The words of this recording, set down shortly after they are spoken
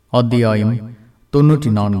அத்தியாயம்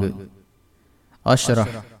 94.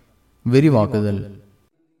 அஷ்ரஹ் விரிவாக்குதல்.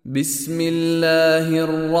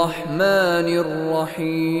 பிஸ்மில்லாஹிர் ரஹ்மானிர்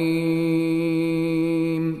ரஹீம்.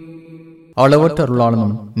 அளவற்ற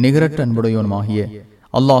அருளாளனும் நிகரற்ற அன்புடையவனுமாகிய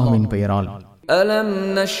அல்லாஹுவின் பெயரால். அலம்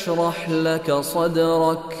நஷ்ரஹ் லக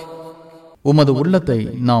ஸத்ரக். உமது உள்ளத்தை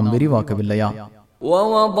நாம் விரிவாக்கவில்லையா?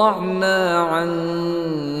 வவதஅனா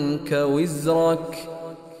அன்க விஸ்ரக்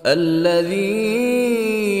அல்லதீ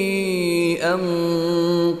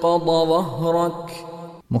அன்கத வஹ்ரக்.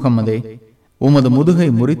 முஹம்மதே, உமது முதுகை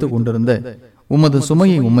முறித்துக் கொண்டிருந்த உமது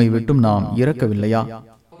சுமையை உம்மை விட்டும் நாம் இறக்கவில்லையா?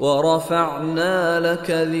 வரஃபஅனா லக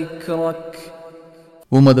ذிக்ரக்.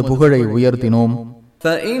 உமது புகழை உயர்த்தினோம்.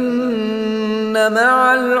 ஃபஇன்ன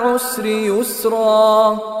மஅல் உஸ்ரி யுஸ்ரா.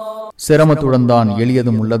 சிரமத்துடன் தான்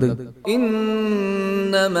எளியதும் உள்ளது.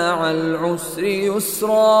 இன்ன மஅல் உஸ்ரி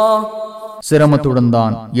யுஸ்ரா. சிரமத்துடன்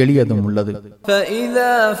தான் எளியதும் உள்ளது.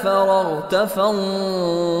 ஃபஇதா ஃபரக்த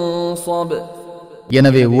ஃபன்ஸப்.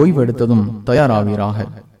 எனவே ஓய்வெடுத்ததும் தயாராவீராக.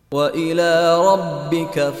 வஇலா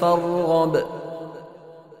ரப்பிக ஃபர்கப்.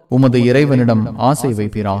 உமது இறைவனிடம் ஆசை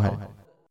வைப்பீராக.